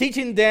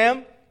 teaching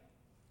them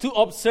to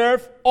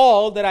observe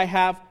all that I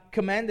have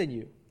commanded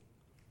you.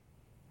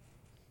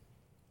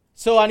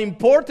 So an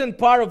important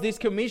part of this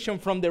commission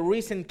from the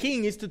risen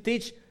King is to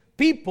teach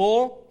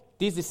people,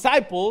 these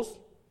disciples,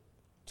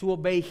 to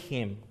obey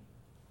Him.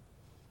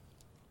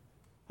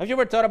 Have you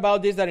ever thought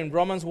about this, that in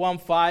Romans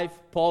 1:5,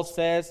 Paul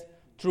says,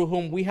 through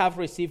whom we have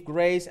received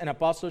grace and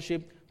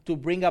apostleship to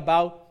bring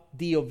about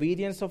the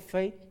obedience of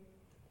faith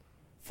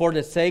for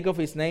the sake of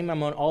His name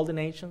among all the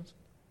nations?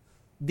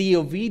 The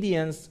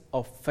obedience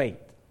of faith.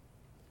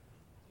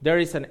 There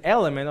is an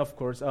element, of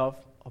course, of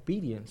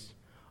obedience,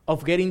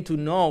 of getting to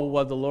know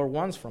what the Lord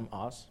wants from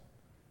us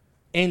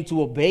and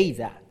to obey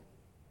that.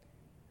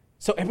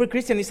 So every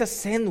Christian is a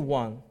sent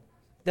one.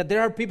 That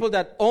there are people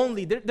that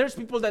there's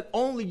people that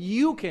only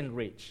you can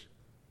reach.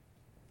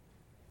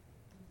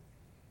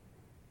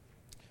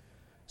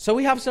 So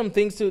we have some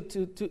things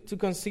to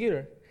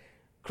consider.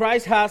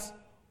 Christ has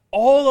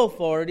all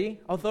authority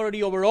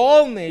over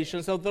all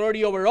nations,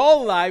 authority over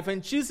all life,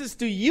 and chooses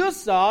to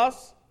use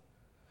us,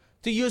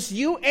 to use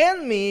you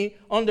and me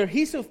under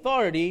His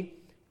authority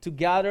to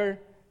gather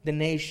the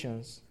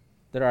nations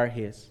that are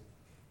His.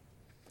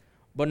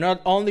 But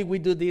not only we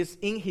do this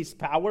in His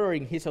power or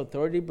in His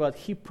authority, but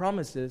He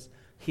promises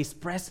His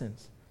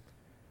presence.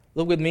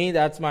 Look with me,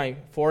 that's my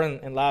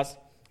fourth and last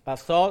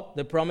thought.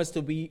 The promise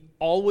to be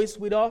always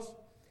with us.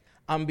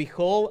 And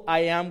behold, I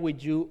am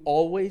with you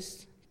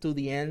always to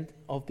the end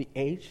of the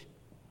age.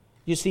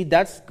 You see,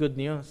 that's good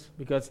news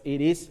because it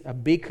is a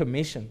big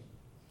commission.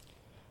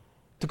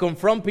 To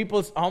confront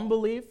people's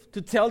unbelief,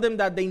 to tell them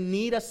that they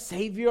need a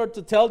Savior,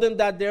 to tell them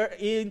that they're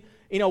in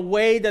a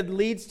way that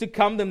leads to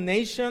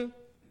condemnation,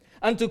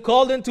 and to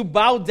call them to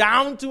bow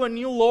down to a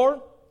new Lord,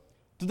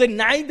 to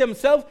deny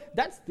themselves,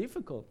 that's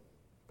difficult.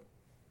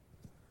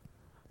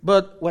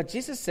 But what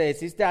Jesus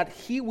says is that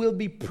He will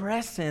be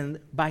present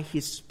by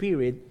His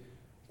Spirit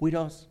with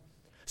us.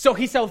 So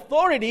His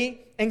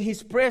authority and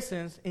His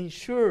presence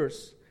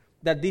ensures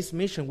that this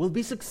mission will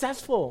be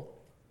successful.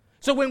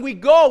 So when we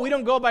go, we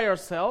don't go by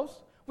ourselves.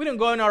 We don't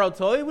go in our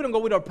authority. We don't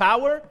go with our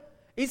power.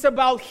 It's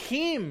about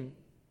Him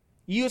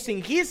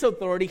using His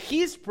authority,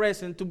 His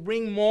presence to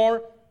bring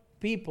more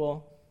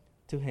people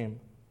to Him.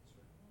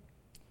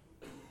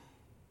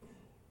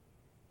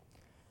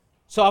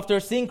 So after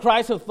seeing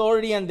Christ's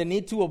authority and the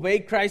need to obey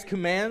Christ's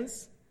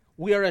commands,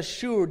 we are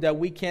assured that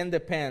we can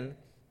depend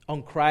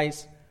on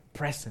Christ's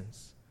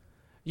presence.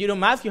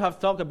 Matthew has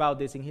talked about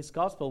this in his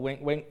gospel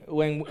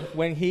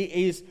when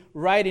he is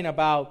writing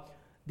about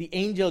the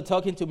angel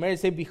talking to Mary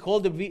said,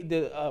 behold,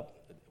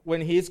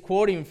 when he is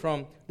quoting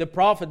from the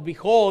prophet,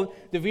 behold,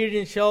 the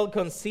virgin shall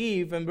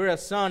conceive and bear a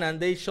son, and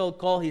they shall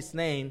call his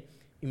name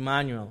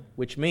Emmanuel,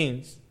 which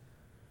means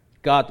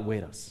God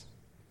with us.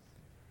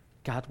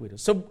 God with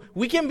us. So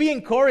we can be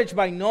encouraged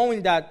by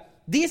knowing that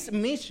this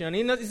mission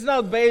is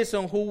not based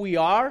on who we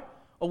are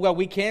or what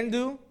we can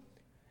do.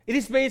 It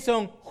is based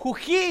on who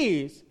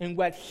He is and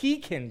what He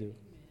can do.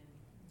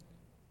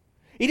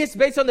 It is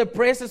based on the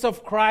presence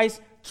of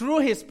Christ through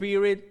His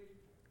Spirit,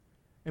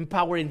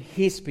 empowering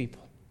His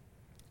people.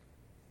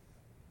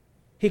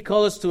 He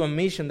calls us to a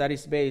mission that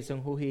is based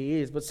on who He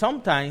is. But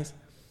sometimes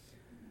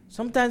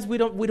we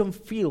don't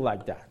feel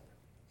like that.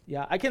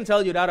 Yeah, I can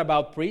tell you that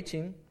about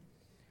preaching.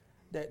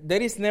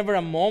 There is never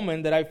a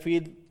moment that I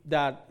feel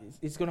that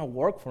it's going to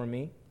work for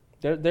me.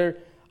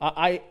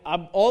 I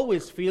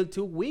always feel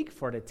too weak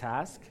for the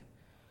task.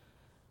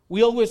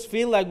 We always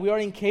feel like we are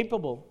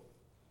incapable.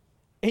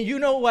 And you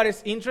know what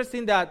is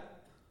interesting?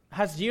 That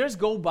as years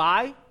go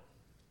by,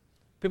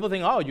 people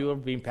think, oh, you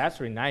have been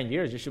pastoring 9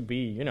 years. You should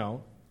be,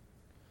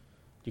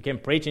 you can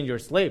preach in your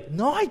sleep.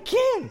 No, I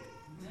can't.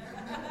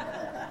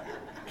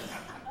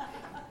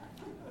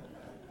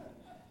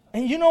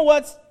 And you know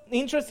what's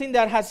interesting?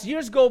 That as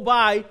years go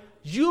by,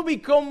 you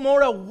become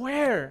more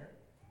aware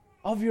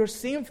of your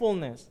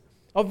sinfulness,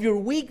 of your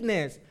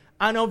weakness,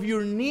 and of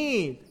your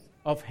need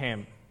of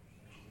Him.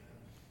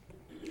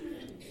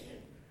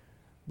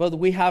 But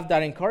we have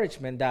that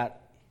encouragement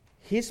that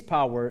His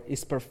power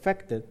is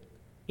perfected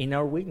in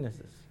our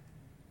weaknesses.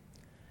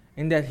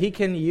 And that He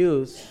can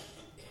use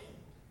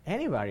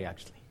anybody,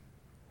 actually.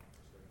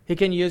 He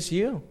can use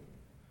you.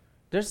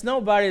 There's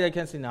nobody that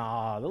can say,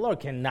 no, the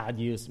Lord cannot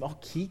use me. Oh,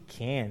 He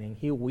can, and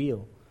He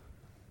will.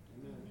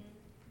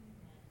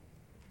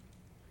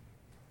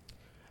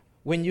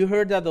 When you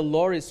heard that the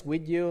Lord is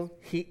with you,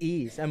 He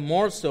is, and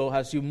more so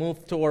as you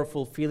move toward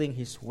fulfilling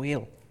His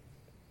will.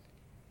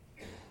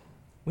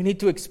 We need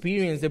to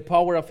experience the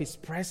power of His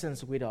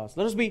presence with us.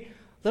 Let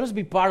us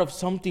be part of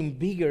something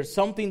bigger,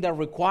 something that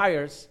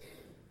requires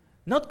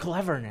not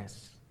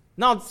cleverness,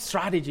 not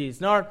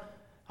strategies, not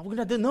I'm going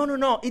to do.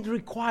 No. It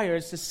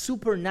requires a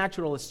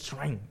supernatural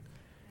strength.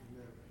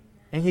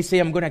 And He said,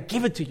 I'm going to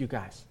give it to you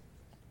guys.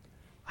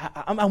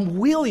 I'm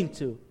willing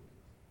to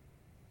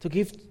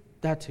give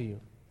that to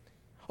you.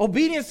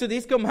 Obedience to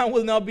this command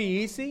will not be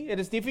easy. It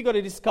is difficult.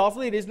 It is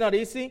costly. It is not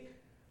easy.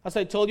 As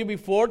I told you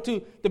before,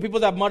 to the people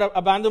that might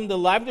abandon the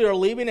life they are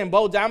living and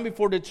bow down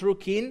before the true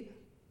King.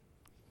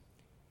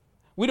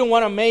 We don't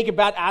want to make a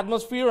bad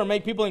atmosphere or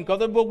make people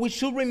uncomfortable, but we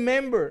should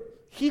remember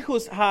He who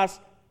has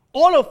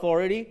all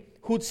authority,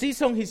 who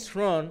sits on His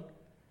throne,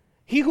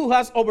 He who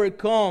has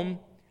overcome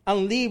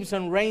and lives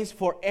and reigns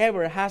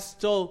forever, has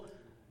told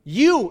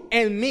you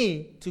and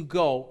me to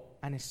go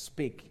and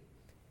speak.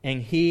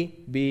 And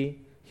He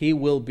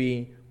will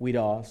be with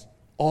us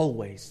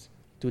always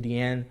to the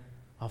end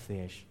of the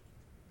age.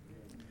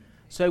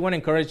 So I want to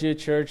encourage you,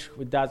 church,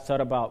 with that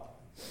thought about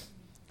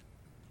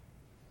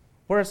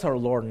where is our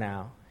Lord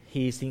now?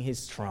 He is in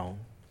His throne.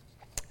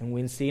 And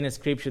we see in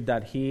Scripture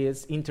that He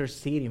is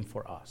interceding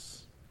for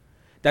us.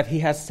 That He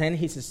has sent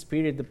His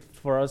Spirit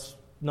for us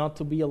not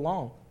to be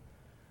alone.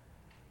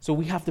 So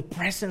we have the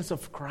presence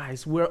of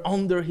Christ. We're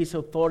under His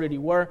authority.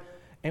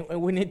 And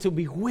we need to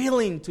be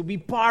willing to be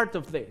part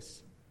of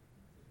this.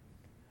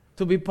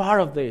 To be part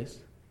of this.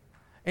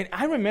 And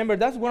I remember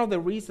that's one of the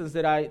reasons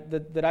that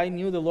I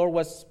knew the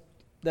Lord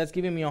that's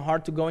giving me a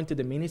heart to go into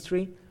the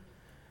ministry.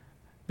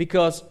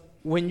 Because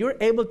when you're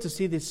able to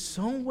see that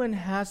someone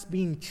has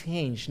been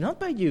changed, not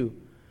by you,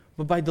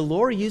 but by the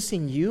Lord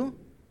using you,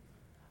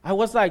 I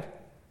was like,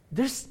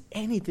 there's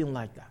anything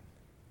like that.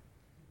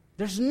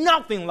 There's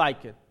nothing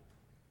like it.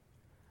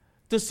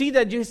 To see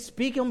that you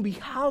speak on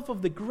behalf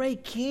of the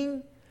great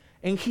King,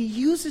 and He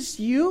uses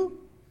you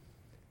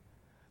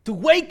to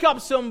wake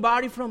up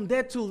somebody from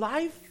death to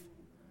life.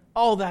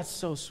 Oh, that's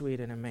so sweet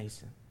and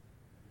amazing.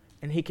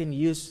 And He can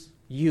use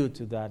you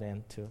to that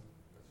end too.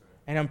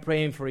 And I'm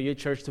praying for you,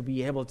 church, to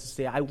be able to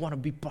say, I want to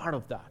be part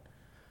of that.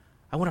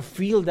 I want to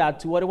feel that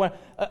too. And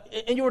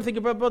you were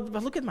thinking, but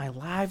look at my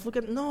life.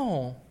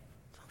 No.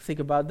 Don't think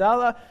about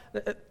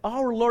that.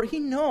 Our Lord, He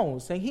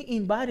knows. And He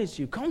invites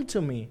you. Come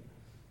to me.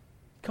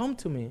 Come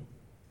to me.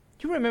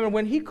 Do you remember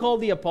when He called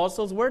the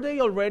apostles? Were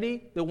they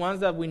already the ones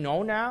that we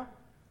know now?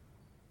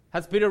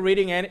 Has Peter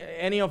reading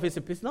any of his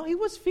epistles? No, he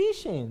was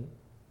fishing.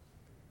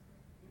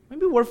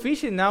 Maybe we're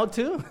fishing now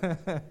too.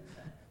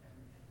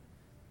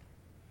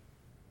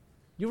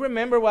 You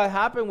remember what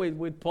happened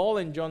with Paul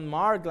and John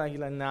Mark? He's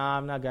like, nah,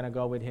 I'm not going to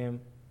go with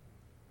him.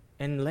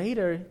 And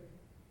later,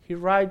 he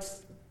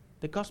writes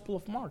the Gospel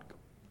of Mark.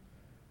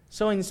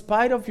 So in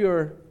spite of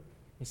your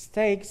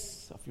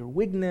mistakes, of your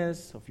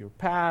weakness, of your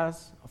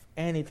past, of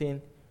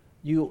anything,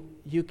 you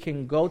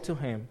can go to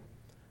Him.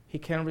 He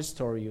can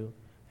restore you,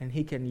 and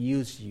He can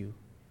use you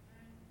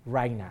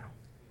right now.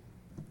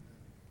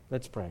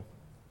 Let's pray.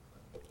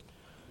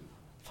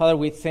 Father,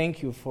 we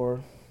thank You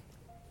for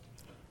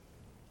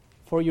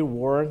Your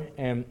word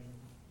and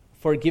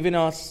for giving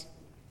us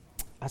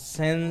a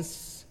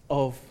sense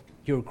of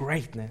your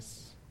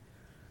greatness.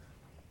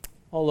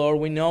 Oh Lord,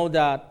 we know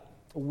that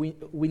we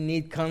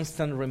need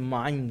constant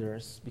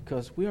reminders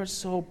because we are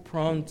so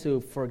prone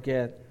to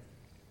forget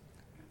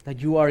that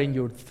you are in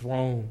your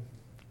throne,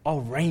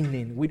 all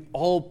reigning with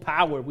all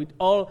power, with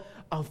all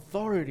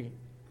authority.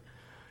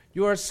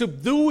 You are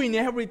subduing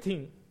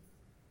everything.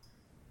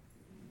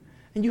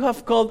 And you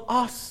have called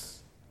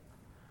us.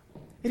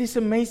 It is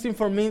amazing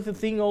for me to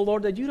think, oh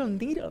Lord, that you don't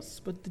need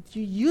us, but that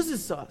you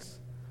use us.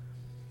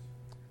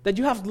 That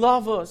you have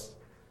loved us.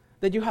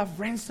 That you have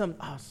ransomed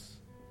us.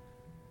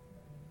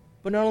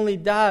 But not only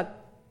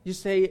that, you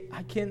say,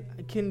 I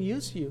can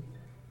use you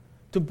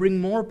to bring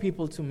more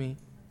people to me.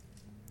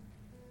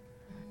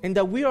 And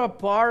that we are a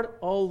part,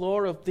 oh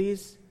Lord, of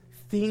this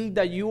thing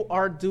that you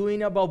are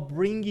doing about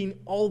bringing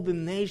all the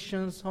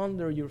nations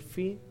under your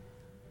feet.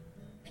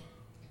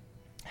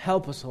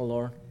 Help us, oh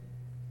Lord,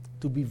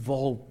 to be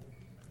bold.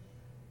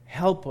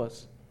 Help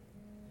us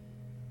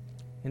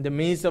in the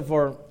midst of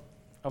our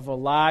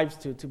lives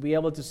to be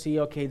able to see,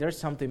 okay, there's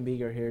something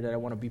bigger here that I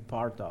want to be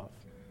part of.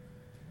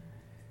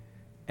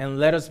 And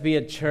let us be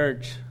a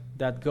church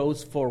that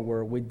goes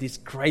forward with this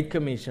great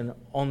commission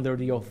under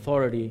the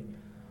authority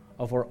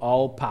of our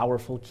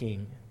all-powerful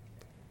King.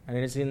 And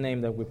it is in His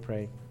name that we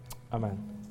pray. Amen.